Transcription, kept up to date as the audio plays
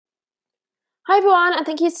Hi, everyone, and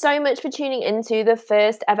thank you so much for tuning into the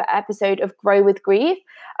first ever episode of Grow with Grief,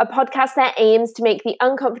 a podcast that aims to make the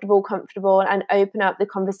uncomfortable comfortable and open up the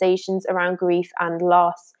conversations around grief and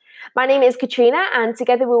loss. My name is Katrina, and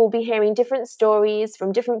together we will be hearing different stories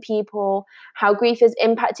from different people, how grief has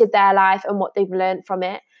impacted their life and what they've learned from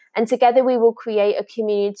it. And together we will create a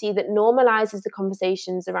community that normalizes the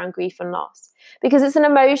conversations around grief and loss. Because it's an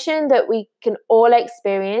emotion that we can all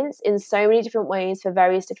experience in so many different ways for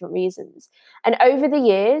various different reasons. And over the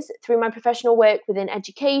years, through my professional work within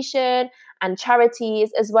education and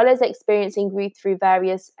charities, as well as experiencing grief through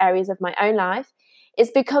various areas of my own life,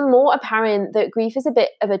 it's become more apparent that grief is a bit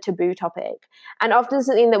of a taboo topic and often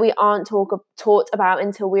something that we aren't taught about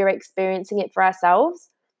until we're experiencing it for ourselves.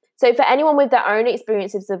 So, for anyone with their own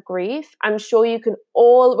experiences of grief, I'm sure you can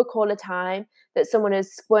all recall a time that someone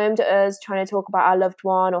has squirmed at us trying to talk about our loved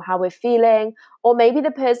one or how we're feeling, or maybe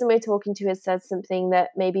the person we're talking to has said something that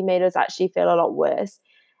maybe made us actually feel a lot worse.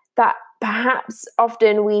 That perhaps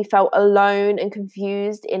often we felt alone and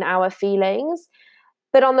confused in our feelings.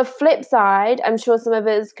 But on the flip side, I'm sure some of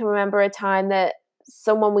us can remember a time that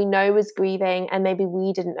someone we know was grieving and maybe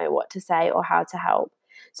we didn't know what to say or how to help.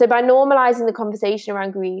 So, by normalizing the conversation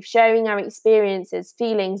around grief, sharing our experiences,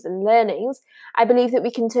 feelings, and learnings, I believe that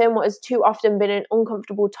we can turn what has too often been an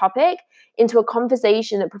uncomfortable topic into a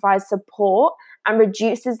conversation that provides support and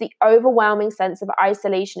reduces the overwhelming sense of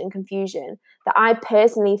isolation and confusion that I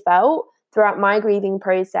personally felt throughout my grieving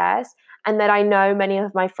process and that I know many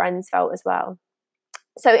of my friends felt as well.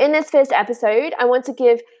 So, in this first episode, I want to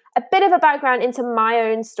give a bit of a background into my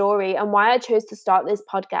own story and why I chose to start this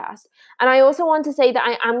podcast. And I also want to say that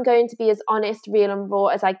I am going to be as honest, real, and raw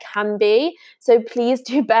as I can be. So, please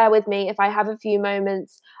do bear with me if I have a few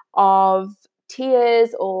moments of tears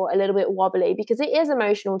or a little bit wobbly, because it is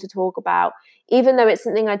emotional to talk about. Even though it's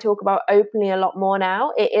something I talk about openly a lot more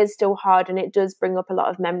now, it is still hard and it does bring up a lot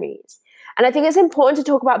of memories. And I think it's important to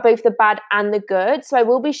talk about both the bad and the good. So I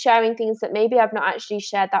will be sharing things that maybe I've not actually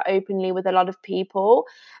shared that openly with a lot of people,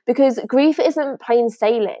 because grief isn't plain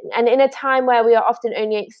sailing. And in a time where we are often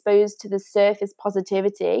only exposed to the surface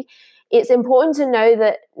positivity, it's important to know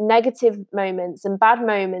that negative moments and bad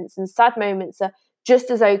moments and sad moments are just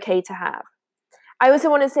as okay to have. I also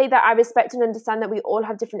want to say that I respect and understand that we all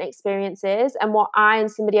have different experiences, and what I and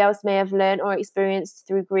somebody else may have learned or experienced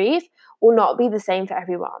through grief will not be the same for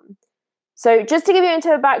everyone. So just to give you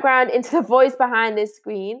into a background, into the voice behind this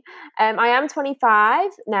screen, I am 25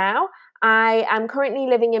 now. I am currently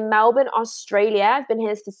living in Melbourne, Australia. I've been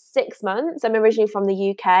here for 6 months. I'm originally from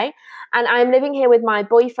the UK. And I'm living here with my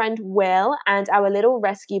boyfriend, Will, and our little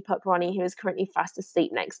rescue pup, Ronnie, who is currently fast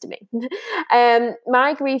asleep next to me.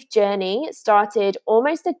 My grief journey started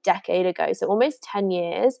almost a decade ago, so almost 10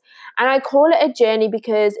 years. And I call it a journey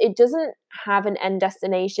because it doesn't have an end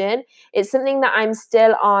destination. It's something that I'm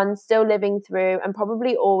still on, still living through, and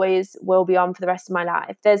probably always will be on for the rest of my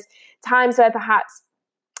life. There's times where perhaps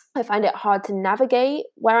I find it hard to navigate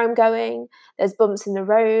where I'm going. There's bumps in the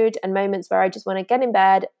road and moments where I just want to get in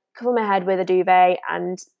bed, cover my head with a duvet,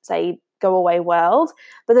 and say, go away, world.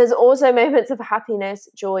 But there's also moments of happiness,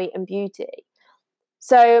 joy, and beauty.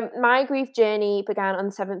 So my grief journey began on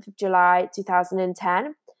the 7th of July,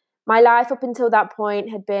 2010. My life up until that point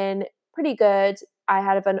had been pretty good. I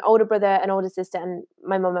had an older brother, an older sister, and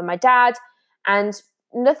my mum and my dad, and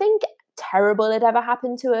nothing terrible had ever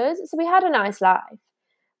happened to us. So we had a nice life.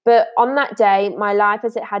 But on that day, my life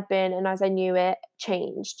as it had been and as I knew it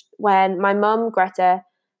changed when my mum, Greta,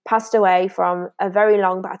 passed away from a very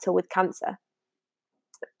long battle with cancer.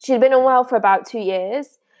 She'd been unwell for about 2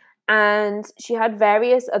 years, and she had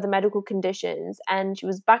various other medical conditions, and she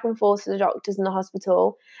was back and forth to the doctors in the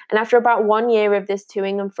hospital. And after about 1 year of this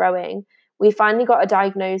toing and froing, we finally got a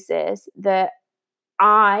diagnosis that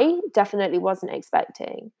I definitely wasn't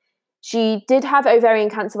expecting. She did have ovarian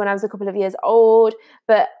cancer when I was a couple of years old,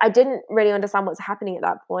 but I didn't really understand what's happening at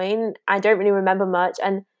that point. I don't really remember much,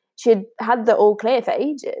 and she had the all clear for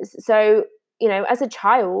ages. So, as a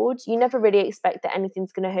child, you never really expect that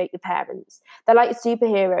anything's going to hurt your parents. They're like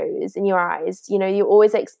superheroes in your eyes. You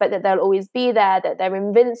always expect that they'll always be there, that they're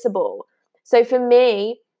invincible. So for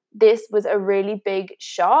me, this was a really big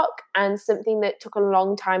shock and something that took a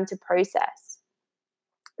long time to process.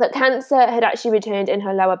 But cancer had actually returned in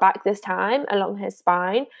her lower back this time, along her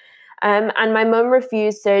spine. And my mum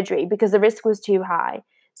refused surgery because the risk was too high.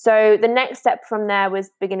 So the next step from there was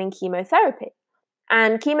beginning chemotherapy.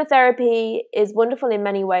 And chemotherapy is wonderful in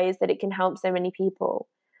many ways, that it can help so many people.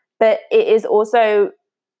 But it is also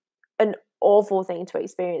an awful thing to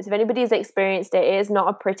experience. If anybody's experienced it, it is not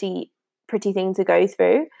a pretty thing to go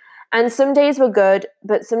through. And some days were good,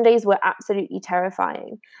 but some days were absolutely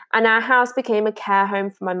terrifying. And our house became a care home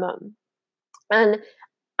for my mum. And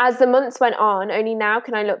as the months went on, only now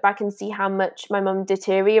can I look back and see how much my mum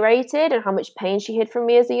deteriorated and how much pain she hid from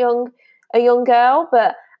me as a young girl.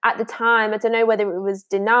 But at the time, I don't know whether it was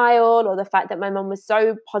denial or the fact that my mum was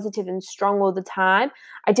so positive and strong all the time.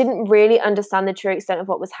 I didn't really understand the true extent of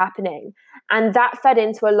what was happening. And that fed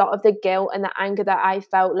into a lot of the guilt and the anger that I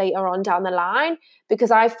felt later on down the line, because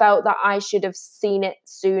I felt that I should have seen it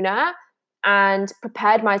sooner and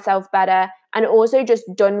prepared myself better, and also just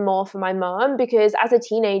done more for my mum. Because as a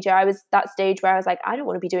teenager, I was that stage where I was like, I don't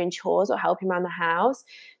want to be doing chores or helping around the house.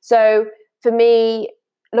 So for me,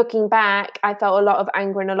 looking back, I felt a lot of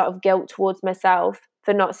anger and a lot of guilt towards myself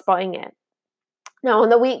for not spotting it. Now, on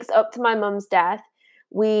the weeks up to my mum's death,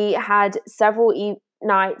 we had several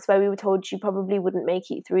nights where we were told she probably wouldn't make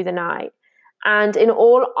it through the night. And in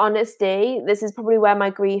all honesty, this is probably where my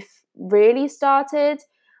grief really started.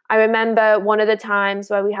 I remember one of the times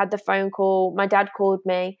where we had the phone call, my dad called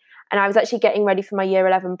me, and I was actually getting ready for my year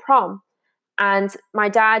 11 prom. And my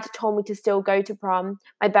dad told me to still go to prom.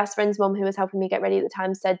 My best friend's mum, who was helping me get ready at the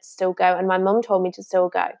time, said to still go. And my mum told me to still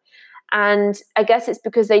go. And I guess it's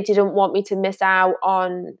because they didn't want me to miss out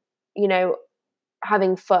on,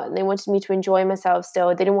 having fun. They wanted me to enjoy myself still.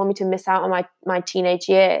 They didn't want me to miss out on my teenage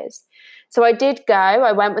years. So I did go.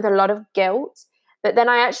 I went with a lot of guilt. But then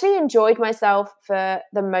I actually enjoyed myself for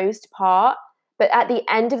the most part. But at the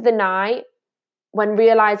end of the night, when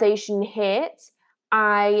realization hit,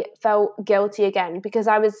 I felt guilty again, because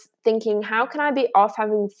I was thinking, how can I be off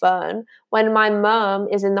having fun when my mum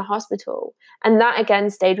is in the hospital? And that again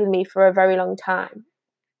stayed with me for a very long time.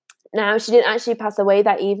 Now, she didn't actually pass away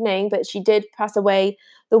that evening, but she did pass away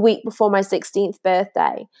the week before my 16th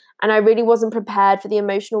birthday. And I really wasn't prepared for the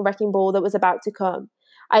emotional wrecking ball that was about to come.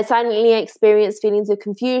 I silently experienced feelings of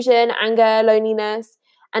confusion, anger, loneliness,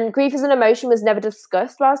 and grief as an emotion was never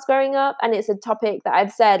discussed whilst growing up. And it's a topic that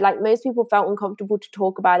I've said, like, most people felt uncomfortable to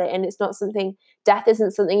talk about it. And it's not something, death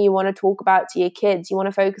isn't something you want to talk about to your kids. You want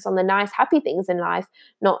to focus on the nice, happy things in life,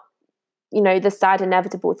 not, the sad,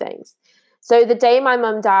 inevitable things. So the day my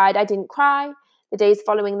mum died, I didn't cry. The days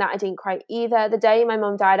following that, I didn't cry either. The day my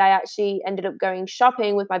mum died, I actually ended up going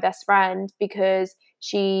shopping with my best friend because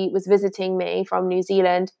she was visiting me from New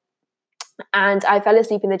Zealand. And I fell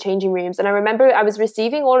asleep in the changing rooms. And I remember I was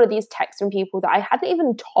receiving all of these texts from people that I hadn't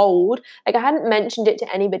even told. Like, I hadn't mentioned it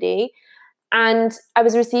to anybody. And I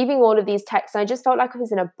was receiving all of these texts, and I just felt like I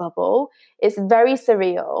was in a bubble. It's very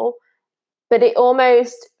surreal, but it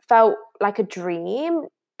almost felt like a dream.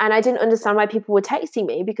 And I didn't understand why people were texting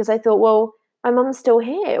me, because I thought, well, my mum's still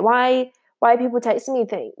here. Why are people texting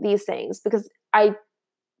me these things? Because I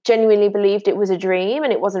genuinely believed it was a dream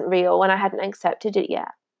and it wasn't real, and I hadn't accepted it yet.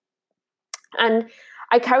 And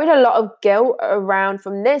I carried a lot of guilt around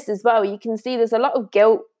from this as well. You can see there's a lot of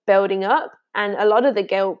guilt building up, and a lot of the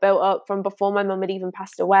guilt built up from before my mum had even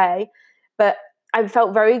passed away. But I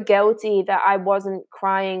felt very guilty that I wasn't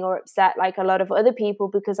crying or upset like a lot of other people,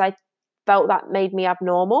 because I felt that made me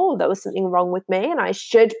abnormal. There was something wrong with me and I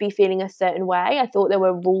should be feeling a certain way. I thought there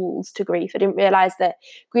were rules to grief. I didn't realize that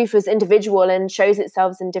grief was individual and shows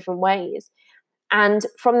itself in different ways. And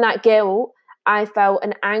from that guilt, I felt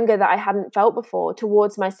an anger that I hadn't felt before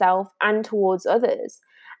towards myself and towards others.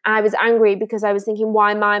 And I was angry because I was thinking,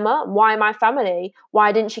 why my mum? Why my family?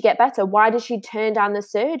 Why didn't she get better? Why did she turn down the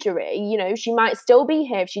surgery? She might still be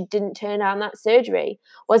here if she didn't turn down that surgery.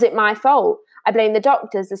 Was it my fault? I blamed the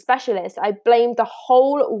doctors, the specialists. I blamed the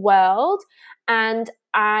whole world, and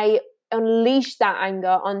I unleashed that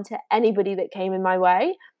anger onto anybody that came in my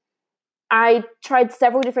way. I tried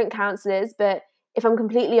several different counselors, but if I'm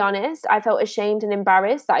completely honest, I felt ashamed and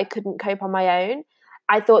embarrassed that I couldn't cope on my own.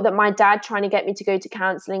 I thought that my dad trying to get me to go to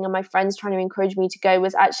counselling and my friends trying to encourage me to go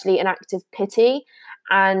was actually an act of pity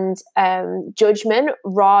and judgment,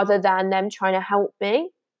 rather than them trying to help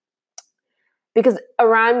me. Because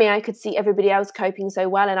around me, I could see everybody else coping so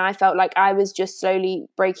well, and I felt like I was just slowly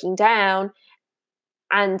breaking down.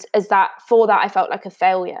 And for that, I felt like a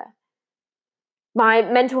failure. My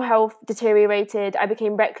mental health deteriorated. I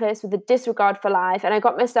became reckless with a disregard for life, and I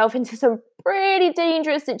got myself into some pretty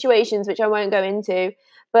dangerous situations, which I won't go into.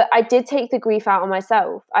 But I did take the grief out on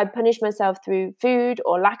myself. I punished myself through food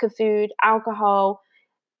or lack of food, alcohol,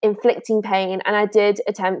 inflicting pain, and I did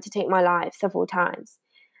attempt to take my life several times.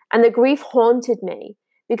 And the grief haunted me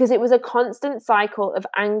because it was a constant cycle of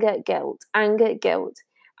anger, guilt, and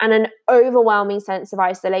an overwhelming sense of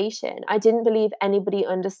isolation. I didn't believe anybody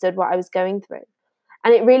understood what I was going through.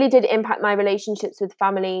 And it really did impact my relationships with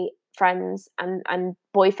family, friends, and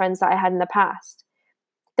boyfriends that I had in the past.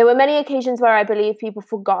 There were many occasions where I believe people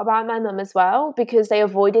forgot about my mum as well because they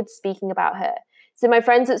avoided speaking about her. So my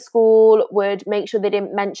friends at school would make sure they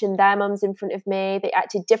didn't mention their mums in front of me. They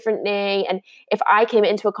acted differently. And if I came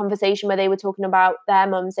into a conversation where they were talking about their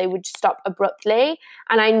mums, they would stop abruptly.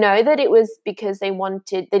 And I know that it was because they didn't want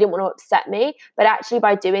to upset me. But actually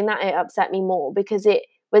by doing that, it upset me more because it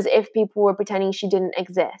was if people were pretending she didn't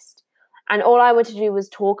exist. And all I wanted to do was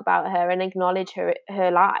talk about her and acknowledge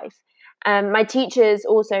her life. My teachers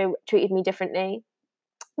also treated me differently.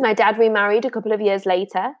 My dad remarried a couple of years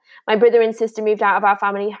later. My brother and sister moved out of our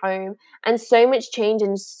family home, and so much change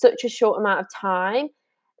in such a short amount of time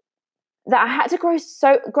that I had to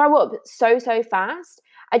grow up so fast.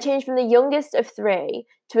 I changed from the youngest of 3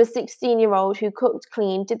 to a 16-year-old who cooked,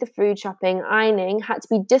 cleaned, did the food shopping, ironing, had to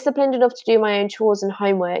be disciplined enough to do my own chores and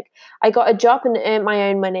homework. I got a job and earned my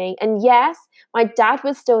own money. And yes, my dad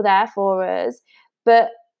was still there for us,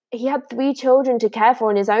 but he had 3 children to care for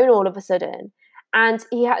on his own all of a sudden. And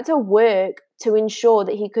he had to work to ensure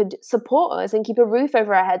that he could support us and keep a roof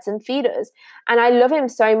over our heads and feed us. And I love him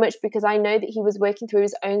so much because I know that he was working through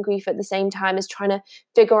his own grief at the same time as trying to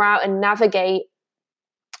figure out and navigate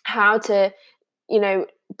how to,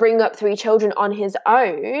 bring up 3 children on his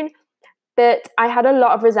own. But I had a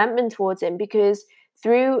lot of resentment towards him because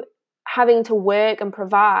through having to work and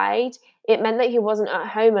provide, it meant that he wasn't at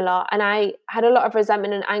home a lot. And I had a lot of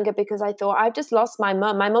resentment and anger because I thought, I've just lost my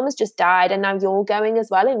mum. My mum has just died and now you're going as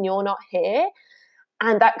well and you're not here.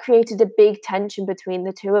 And that created a big tension between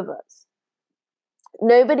the two of us.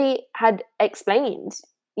 Nobody had explained,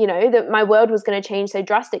 that my world was going to change so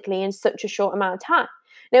drastically in such a short amount of time.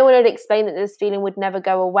 No one had explained that this feeling would never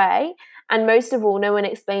go away. And most of all, no one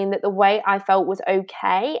explained that the way I felt was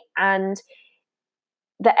okay and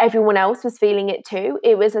that everyone else was feeling it too.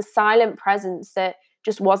 It was a silent presence that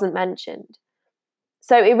just wasn't mentioned.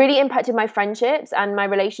 So it really impacted my friendships and my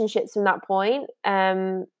relationships from that point,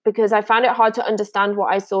 because I found it hard to understand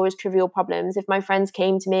what I saw as trivial problems. If my friends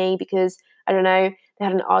came to me because, I don't know, they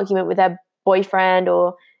had an argument with their boyfriend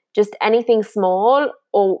or just anything small,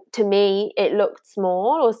 or to me it looked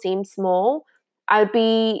small or seemed small, I'd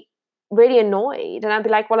be really annoyed and I'd be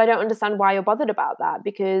like, well, I don't understand why you're bothered about that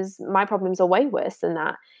because my problems are way worse than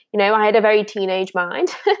that. I had a very teenage mind.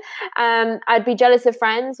 I'd be jealous of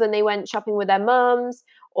friends when they went shopping with their mums,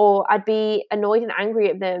 or I'd be annoyed and angry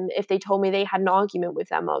at them if they told me they had an argument with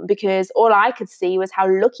their mum, because all I could see was how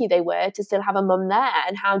lucky they were to still have a mum there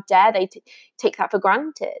and how dare they take that for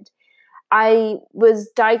granted. I was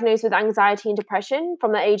diagnosed with anxiety and depression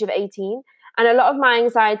from the age of 18, and a lot of my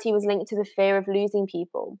anxiety was linked to the fear of losing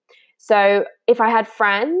people. So if I had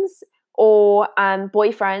friends or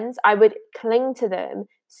boyfriends, I would cling to them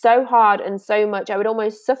so hard and so much, I would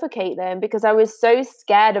almost suffocate them because I was so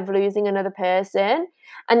scared of losing another person.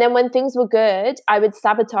 And then when things were good, I would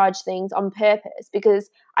sabotage things on purpose because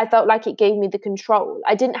I felt like it gave me the control.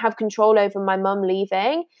 I didn't have control over my mum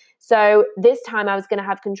leaving. So this time I was going to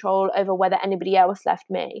have control over whether anybody else left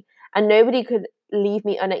me. And nobody could leave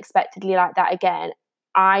me unexpectedly like that again.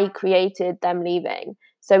 I created them leaving.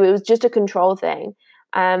 So it was just a control thing.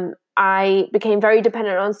 I became very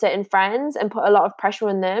dependent on certain friends and put a lot of pressure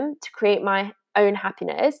on them to create my own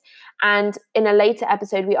happiness. And in a later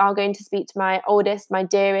episode, we are going to speak to my oldest, my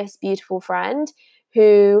dearest, beautiful friend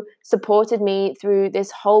who supported me through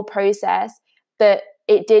this whole process, but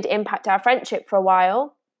it did impact our friendship for a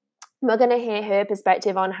while. We're going to hear her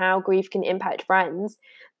perspective on how grief can impact friends.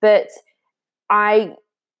 But I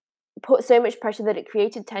put so much pressure that it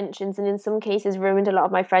created tensions and in some cases ruined a lot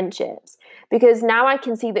of my friendships, because now I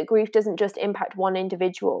can see that grief doesn't just impact one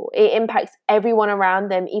individual. It impacts everyone around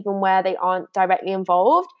them, even where they aren't directly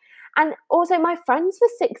involved. And also my friends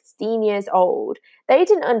were 16 years old. They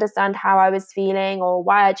didn't understand how I was feeling or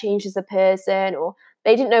why I changed as a person, or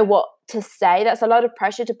they didn't know what to say. That's a lot of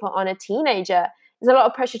pressure to put on a teenager. There's a lot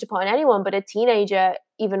of pressure to put on anyone, but a teenager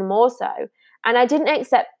even more so. And I didn't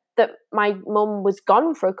accept that my mum was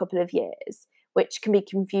gone for a couple of years, which can be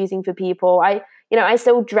confusing for people. I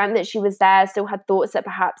still dreamt that she was there, still had thoughts that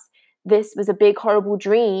perhaps this was a big, horrible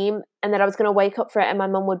dream and that I was going to wake up for it and my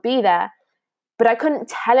mum would be there. But I couldn't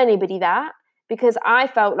tell anybody that because I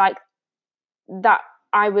felt like that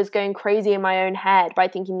I was going crazy in my own head by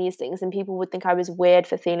thinking these things, and people would think I was weird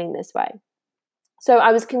for feeling this way. So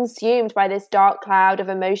I was consumed by this dark cloud of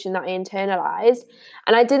emotion that I internalized,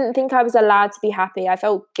 and I didn't think I was allowed to be happy. I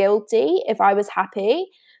felt guilty if I was happy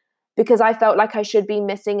because I felt like I should be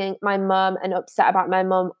missing my mum and upset about my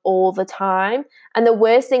mum all the time. And the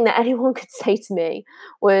worst thing that anyone could say to me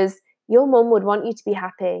was, your mum would want you to be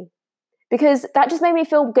happy, because that just made me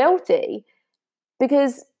feel guilty.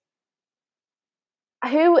 Because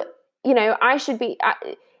I should be,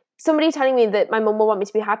 somebody telling me that my mum will want me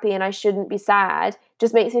to be happy and I shouldn't be sad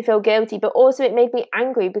just makes me feel guilty. But also it made me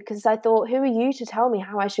angry because I thought, who are you to tell me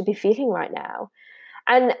how I should be feeling right now?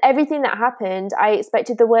 And everything that happened, I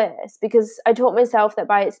expected the worst because I taught myself that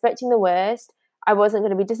by expecting the worst, I wasn't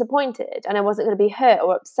going to be disappointed and I wasn't going to be hurt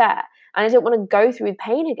or upset. And I didn't want to go through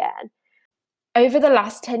pain again. Over the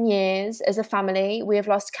last 10 years, as a family, we have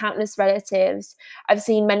lost countless relatives. I've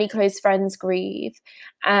seen many close friends grieve.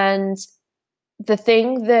 And the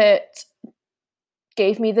thing that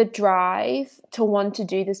gave me the drive to want to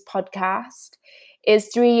do this podcast is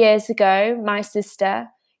 3 years ago, my sister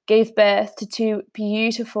gave birth to 2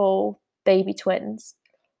 beautiful baby twins,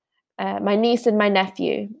 my niece and my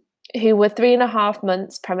nephew, who were 3.5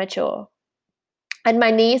 months premature. And my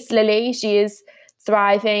niece, Lily, she is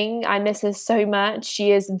thriving. I miss her so much.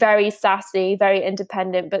 She is very sassy, very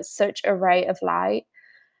independent, but such a ray of light.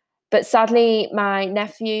 But sadly, my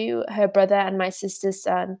nephew, her brother, and my sister's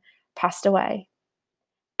son passed away.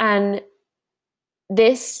 And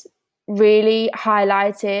this really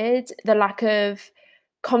highlighted the lack of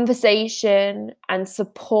conversation and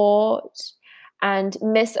support and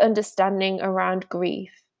misunderstanding around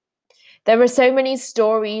grief. There were so many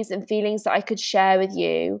stories and feelings that I could share with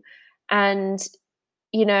you. And,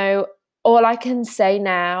 you know, all I can say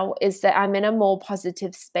now is that I'm in a more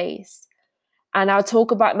positive space. And I'll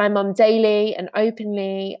talk about my mum daily and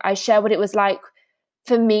openly. I share what it was like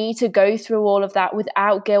for me to go through all of that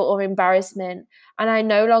without guilt or embarrassment. And I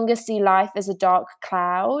no longer see life as a dark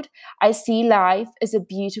cloud. I see life as a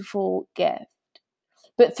beautiful gift.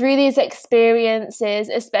 But through these experiences,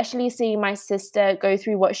 especially seeing my sister go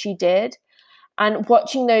through what she did and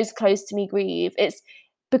watching those close to me grieve, it's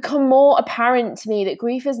become more apparent to me that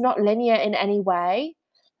grief is not linear in any way.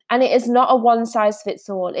 And it is not a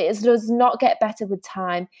one-size-fits-all. Does not get better with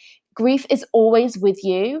time. Grief is always with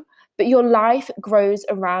you, but your life grows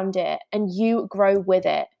around it and you grow with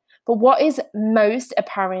it. But what is most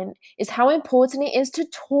apparent is how important it is to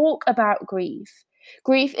talk about grief.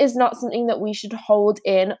 Grief is not something that we should hold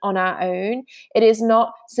in on our own. It is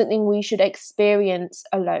not something we should experience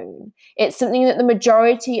alone. It's something that the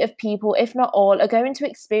majority of people, if not all, are going to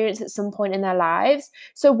experience at some point in their lives.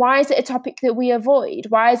 So why is it a topic that we avoid?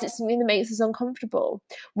 Why is it something that makes us uncomfortable?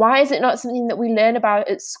 Why is it not something that we learn about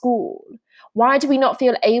at school? Why do we not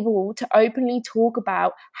feel able to openly talk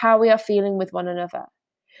about how we are feeling with one another?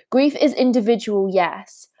 Grief is individual,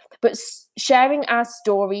 yes, but sharing our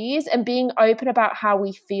stories and being open about how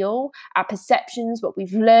we feel, our perceptions, what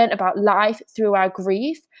we've learned about life through our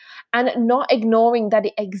grief, and not ignoring that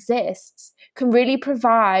it exists can really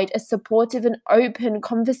provide a supportive and open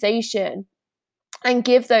conversation and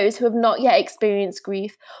give those who have not yet experienced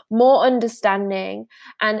grief more understanding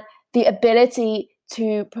and the ability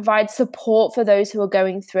to provide support for those who are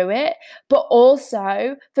going through it, but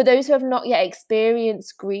also for those who have not yet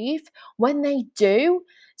experienced grief when they do,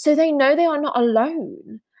 so they know they are not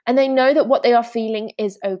alone and they know that what they are feeling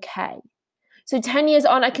is okay. So 10 years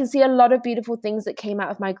on, I can see a lot of beautiful things that came out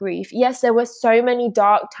of my grief. Yes, there were so many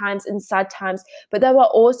dark times and sad times, but there were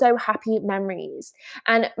also happy memories.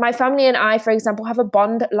 And my family and I, for example, have a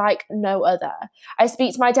bond like no other. I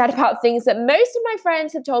speak to my dad about things that most of my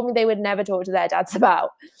friends have told me they would never talk to their dads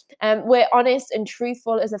about. We're honest and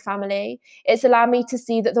truthful as a family. It's allowed me to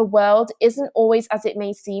see that the world isn't always as it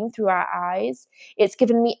may seem through our eyes. It's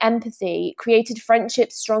given me empathy, created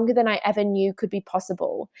friendships stronger than I ever knew could be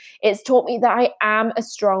possible. It's taught me that I am a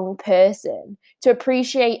strong person, to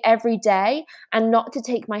appreciate every day and not to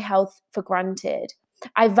take my health for granted.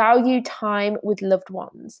 I value time with loved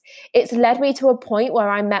ones. It's led me to a point where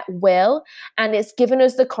I met Will, and it's given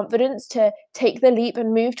us the confidence to take the leap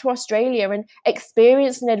and move to Australia and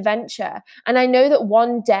experience an adventure. And I know that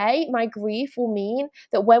one day my grief will mean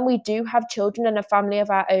that when we do have children and a family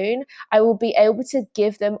of our own, I will be able to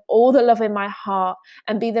give them all the love in my heart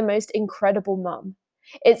and be the most incredible mum.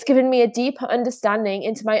 It's given me a deeper understanding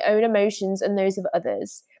into my own emotions and those of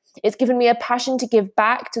others. It's given me a passion to give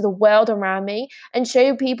back to the world around me and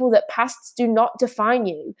show people that pasts do not define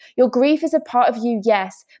you. Your grief is a part of you,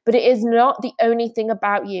 yes, but it is not the only thing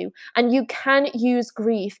about you. And you can use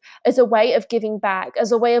grief as a way of giving back,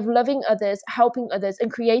 as a way of loving others, helping others,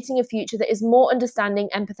 and creating a future that is more understanding,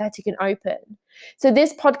 empathetic, and open. So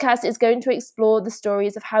this podcast is going to explore the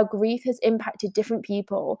stories of how grief has impacted different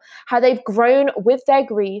people, how they've grown with their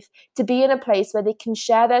grief to be in a place where they can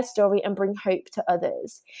share their story and bring hope to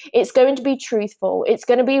others. It's going to be truthful, it's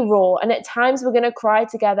going to be raw, and at times we're going to cry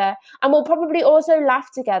together, and we'll probably also laugh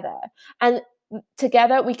together. And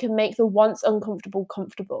together we can make the once uncomfortable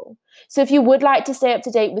comfortable. So if you would like to stay up to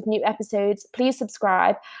date with new episodes, please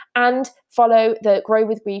subscribe and follow the Grow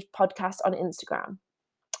with Grief podcast on Instagram.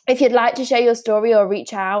 If you'd like to share your story or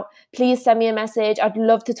reach out, please send me a message. I'd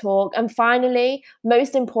love to talk. And finally,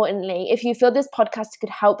 most importantly, if you feel this podcast could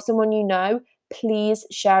help someone you know, please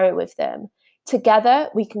share it with them. Together,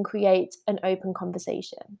 we can create an open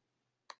conversation.